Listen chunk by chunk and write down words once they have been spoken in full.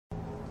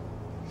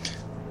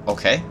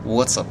Okay,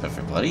 what's up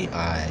everybody?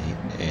 I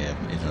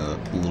am in a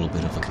little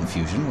bit of a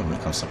confusion when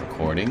it comes to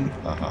recording.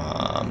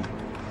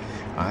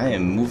 I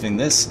am moving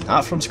this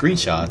not from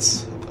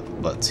screenshots,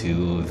 but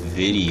to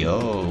video.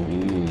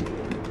 Ooh.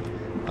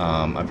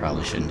 I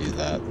probably shouldn't do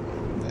that.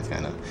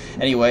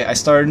 Anyway, I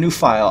started a new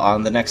file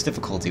on the next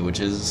difficulty,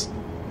 which is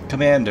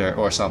Commander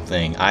or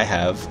something. I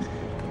have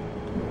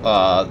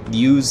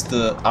used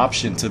the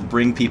option to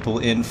bring people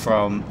in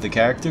from the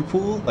character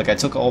pool. Like, I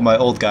took all my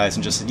old guys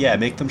and just said, yeah,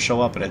 make them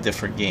show up in a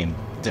different game,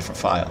 different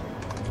file.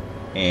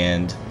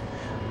 And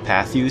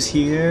Pathu's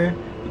here.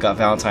 We got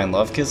Valentine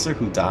Lovekisser,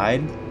 who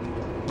died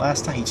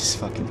last time. He just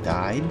fucking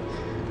died.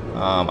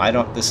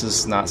 This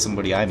is not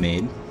somebody I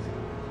made.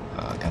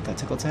 Got that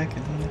tickle tech?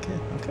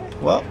 Okay,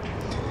 well,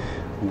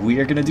 we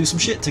are gonna do some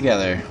shit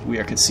together. We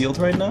are concealed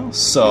right now,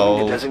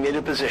 so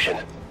designated position.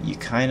 You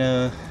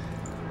kinda,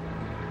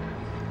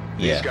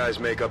 yeah. These guys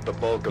make up the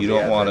bulk of you the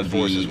don't want to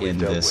forces be in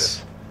dealt this.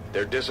 with.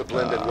 They're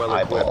disciplined and well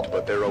equipped,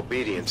 but their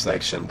obedience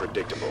makes them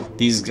predictable.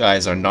 These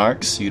guys are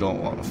narcs. You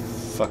don't want to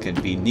fucking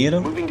be near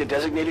them. Moving to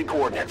designated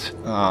coordinates.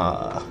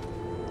 Might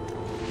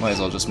as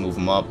well just move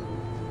them up.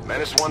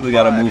 Menace 1-5, we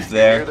gotta move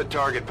there. near the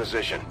target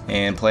position.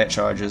 And plant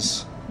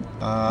charges.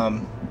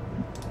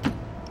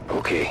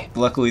 Okay.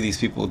 Luckily, these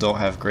people don't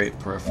have great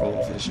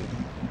peripheral vision.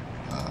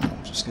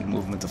 I'm just gonna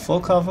move them into full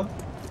cover.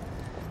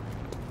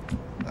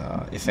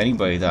 If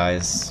anybody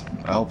dies,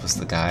 I hope it's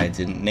the guy I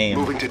didn't name.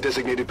 Moving to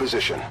designated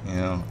position. You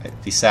know,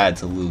 it'd be sad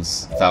to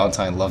lose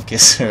Valentine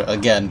Lovekisser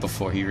again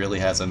before he really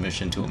has a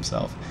mission to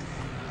himself.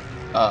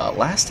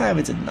 Last time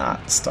it did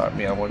not start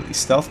me on one of these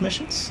stealth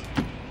missions.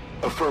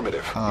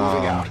 Affirmative.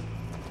 Moving out.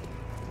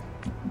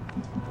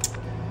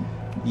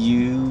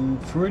 You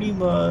pretty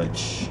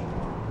much...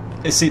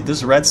 See,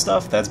 this red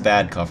stuff, that's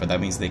bad cover. That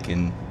means they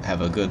can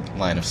have a good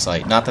line of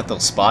sight. Not that they'll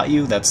spot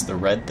you, that's the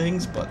red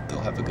things, but they'll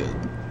have a good...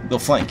 They'll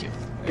flank you,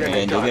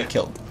 and you'll get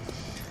killed.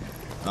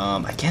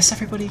 I guess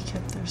everybody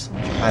kept their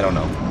soldier. I don't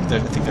know. I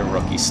think they're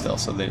rookies still,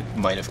 so they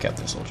might have kept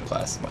their soldier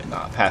class, might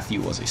not. Pathu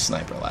was a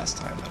sniper last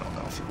time. I don't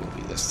know if he will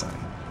be this time.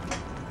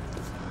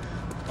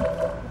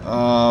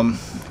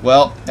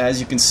 Well, as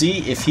you can see,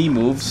 if he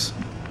moves,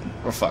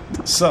 we're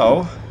fucked.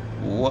 So,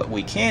 what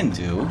we can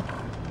do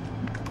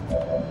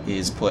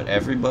is put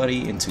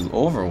everybody into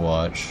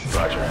Overwatch.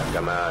 Roger, I've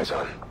got my eyes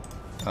on.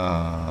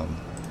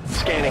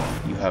 Scanning.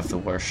 You have the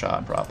worst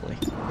shot, probably.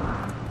 Yeah,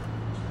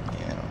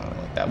 I don't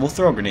know, like that. We'll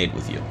throw a grenade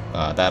with you.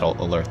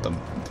 That'll alert them.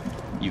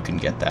 You can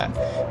get that.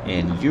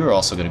 And you're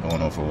also going to go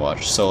on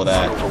Overwatch, so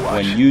that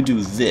when you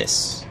do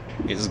this,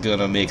 it's going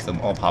to make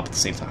them all pop at the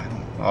same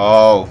time.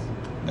 Oh,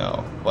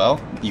 no. Well,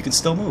 you can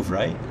still move,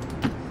 right?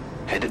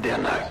 Headed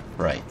down now.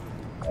 Right.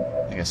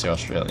 I guess you're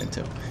Australian,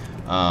 too.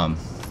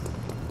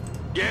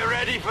 Get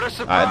ready for a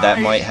surprise. That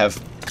might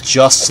have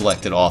just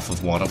selected off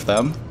of one of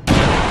them.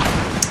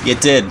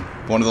 It did.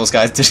 One of those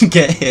guys didn't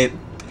get hit.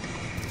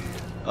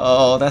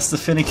 Oh, that's the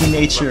finicky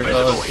nature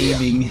of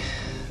aiming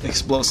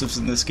explosives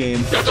in this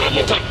game.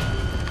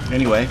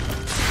 Anyway,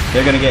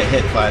 they're gonna get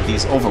hit by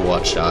these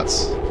Overwatch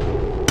shots.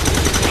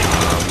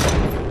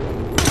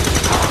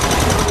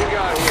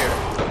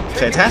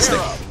 Fantastic.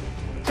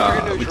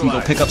 We can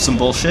go pick up some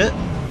bullshit.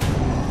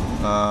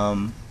 I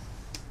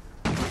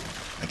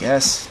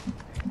guess.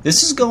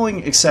 This is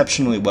going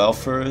exceptionally well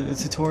for the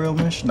tutorial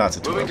mission. Not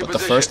tutorial, but the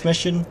first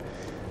mission.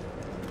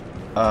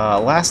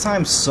 Last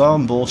time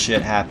some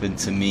bullshit happened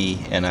to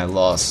me and I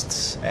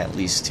lost at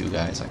least 2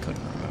 guys. I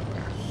couldn't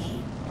remember.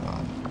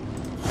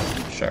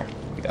 Sure,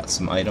 we got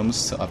some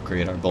items to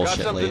upgrade our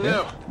bullshit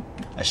later.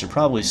 I should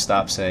probably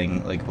stop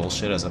saying like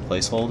bullshit as a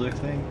placeholder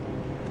thing.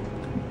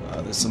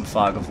 There's some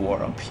fog of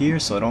war up here,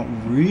 so I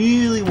don't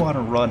really want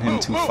to run him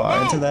too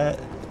far into that.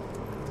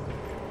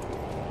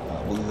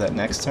 We'll do that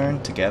next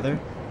turn together.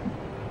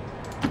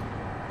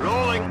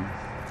 Rolling.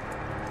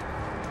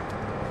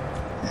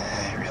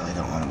 I really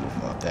don't want to move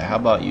him up there. How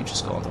about you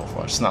just go into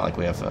Overwatch? It's not like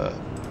we have a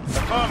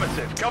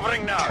Affirmative.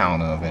 Covering now.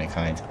 counter of any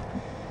kind.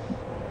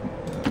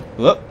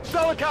 Whoop.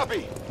 Solid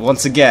copy.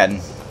 Once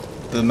again,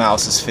 the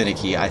mouse is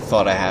finicky. I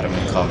thought I had him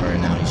in cover,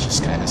 and now he's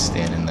just kind of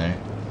standing there.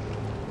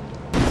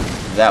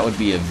 That would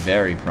be a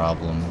very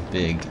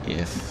big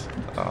if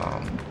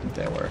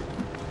there were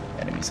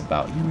enemies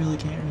about. You really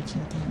can't reach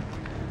that thing.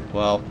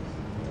 Well,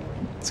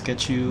 let's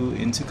get you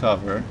into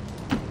cover.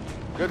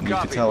 Good You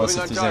copy. can tell us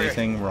if Moving there's on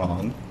anything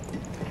wrong.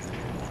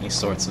 Any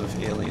sorts of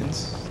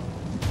aliens.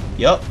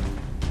 Yup.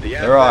 The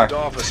There are.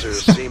 advent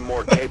officers seem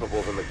more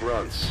capable than the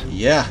grunts.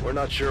 Yeah. We're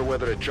not sure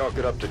whether to chalk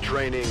it up to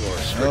training or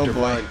stricter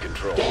boy. mind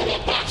control.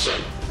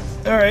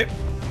 Alright.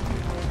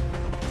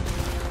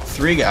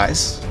 3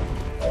 guys.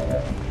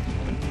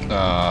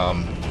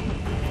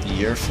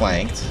 You're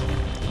flanked.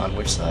 On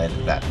which side?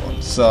 That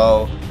one.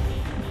 So,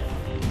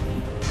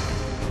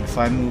 if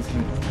I move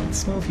you,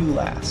 let's move you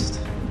last.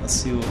 Let's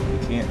see what we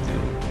can't do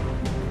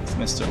with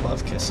Mr.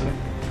 Lovekisser.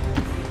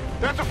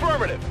 That's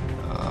affirmative.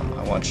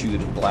 I want you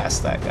to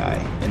blast that guy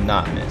and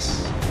not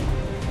miss.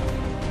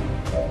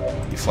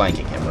 You're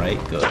flanking him, right?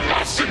 Good.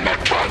 Yes,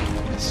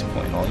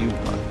 point all you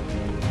want.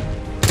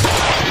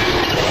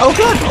 Oh,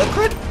 good! A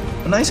crit!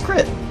 nice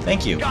crit.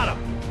 Thank you. Got him.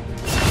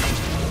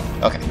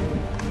 Okay.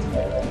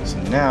 So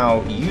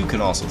now you can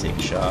also take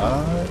a shot.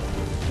 I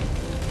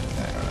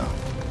don't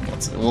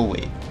know. We'll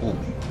wait. We'll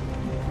wait.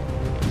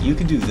 You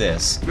can do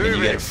this, and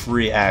you get a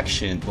free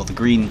action. Well, the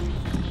green.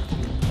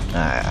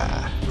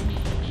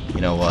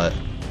 You know what?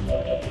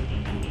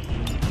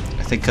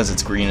 I think because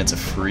it's green, it's a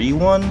free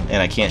one,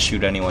 and I can't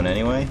shoot anyone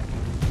anyway.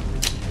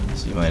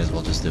 So you might as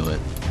well just do it.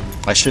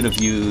 I should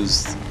have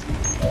used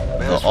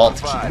the alt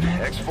key.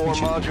 X4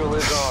 module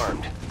is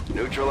armed.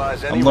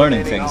 Neutralize any I'm learning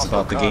remaining things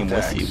about the game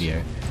with contacts. you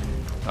here.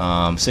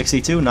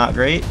 62, not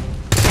great.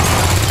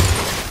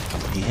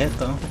 He hit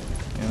though,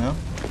 you know.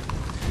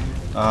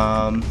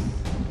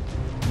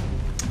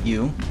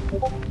 You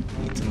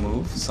need to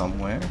move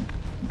somewhere.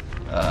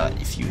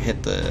 If you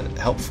hit the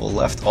helpful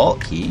left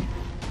alt key,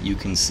 you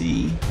can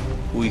see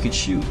who you can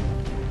shoot.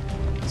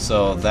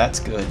 So that's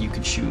good. You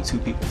can shoot 2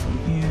 people from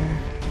here,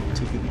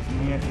 2 people from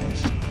here.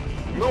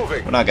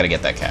 Moving. We're not gonna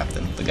get that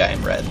captain, the guy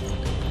in red.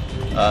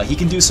 He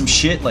can do some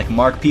shit like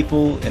mark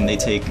people and they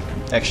take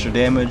extra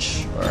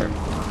damage or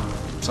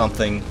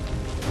something.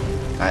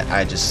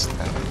 I don't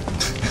know.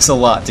 It's a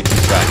lot to keep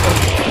track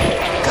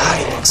of. God,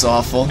 he looks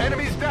awful.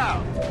 Enemies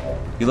down.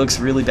 He looks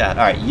really bad.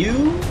 Alright,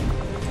 you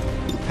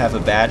have a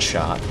bad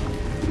shot,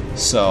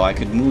 so I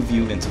could move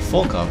you into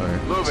full cover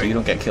so you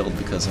don't get killed,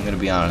 because I'm gonna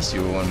be honest,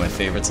 you were one of my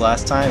favorites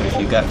last time. If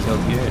you got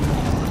killed here, I'd be a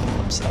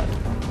little upset.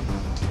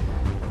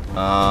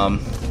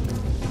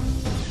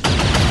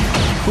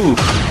 Whew.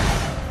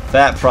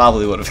 That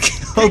probably would have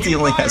killed. He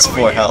only has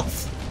 4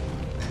 health.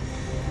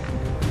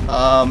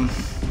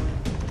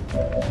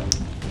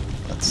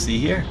 Let's see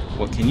here.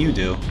 What can you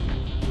do?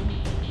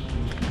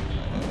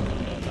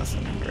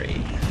 Nothing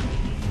great.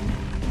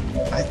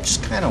 I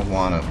just kind of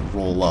want to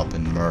roll up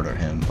and murder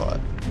him, but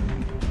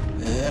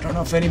I don't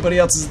know if anybody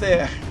else is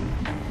there.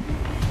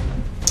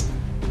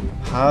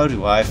 How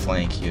do I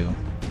flank you?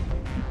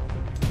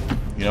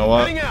 You know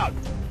what?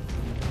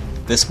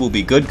 This will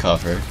be good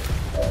cover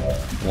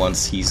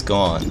once he's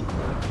gone.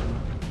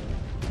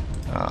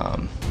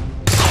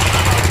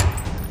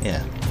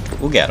 Yeah,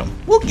 we'll get him.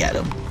 We'll get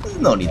him. There's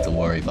no need to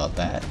worry about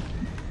that.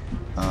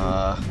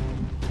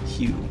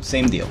 Hugh,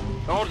 same deal.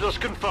 Orders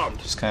confirmed.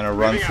 Just kind of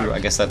run through. I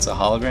guess that's a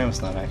hologram.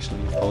 It's not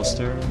actually a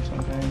poster or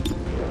something.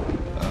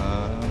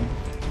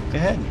 Go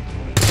ahead.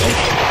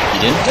 Oh,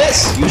 you didn't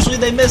miss. Usually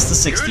they miss the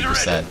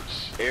 60%.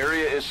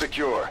 Area is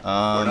secure.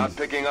 We're not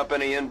picking up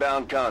any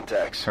inbound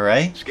contacts.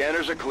 Hooray!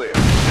 Scanners are clear.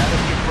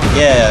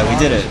 Yeah, we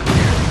did it.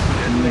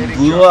 We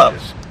blew up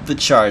the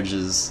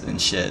charges and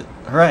shit.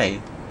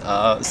 Hooray!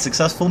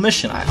 Successful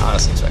mission. I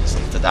honestly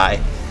expected to die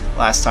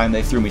last time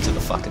they threw me to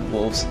the fucking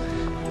wolves.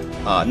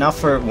 Now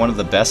for one of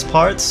the best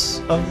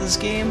parts of this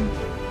game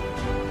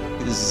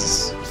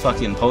is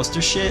fucking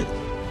poster shit.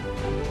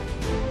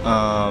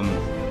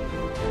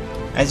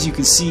 As you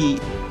can see,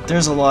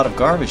 there's a lot of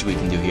garbage we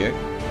can do here.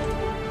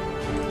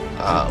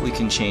 We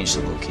can change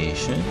the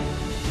location.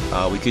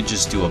 We could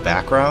just do a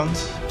background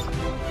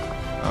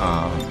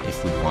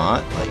if we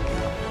want, like,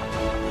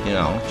 you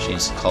know,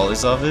 change the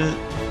colors of it,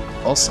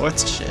 all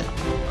sorts of shit.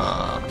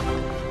 But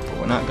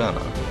we're not gonna,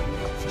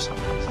 for some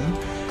reason.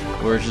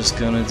 We're just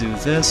gonna do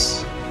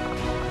this.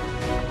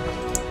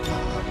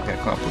 We gotta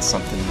come up with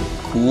something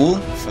cool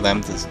for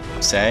them to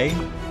say.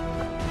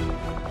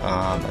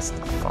 That's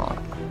the font.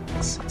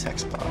 It's the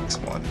text box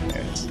one.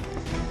 There it is.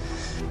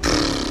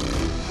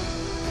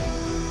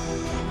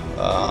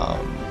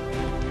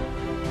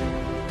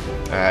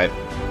 I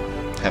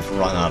have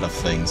run out of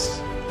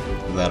things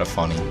that are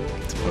funny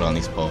to put on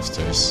these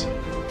posters.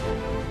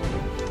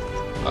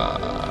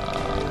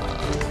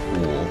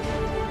 Cool.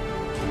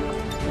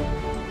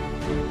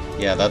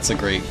 Yeah, that's a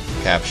great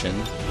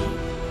caption.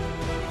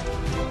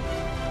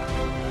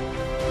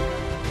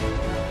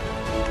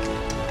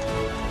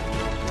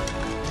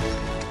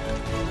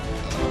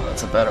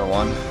 That's a better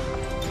one.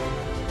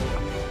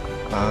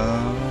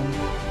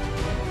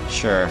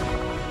 Sure.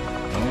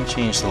 I'm gonna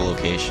change the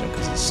location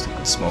because the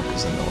stupid smoke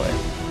is in the way.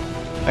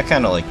 I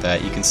kind of like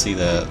that. You can see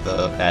the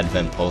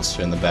Advent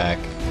poster in the back.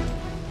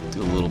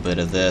 Do a little bit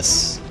of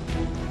this.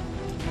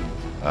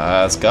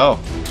 Let's go.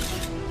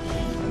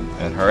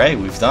 And hooray,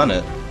 we've done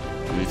it.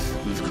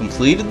 We've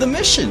completed the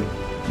mission.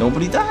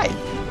 Nobody died.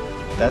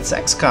 That's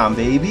XCOM,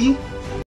 baby.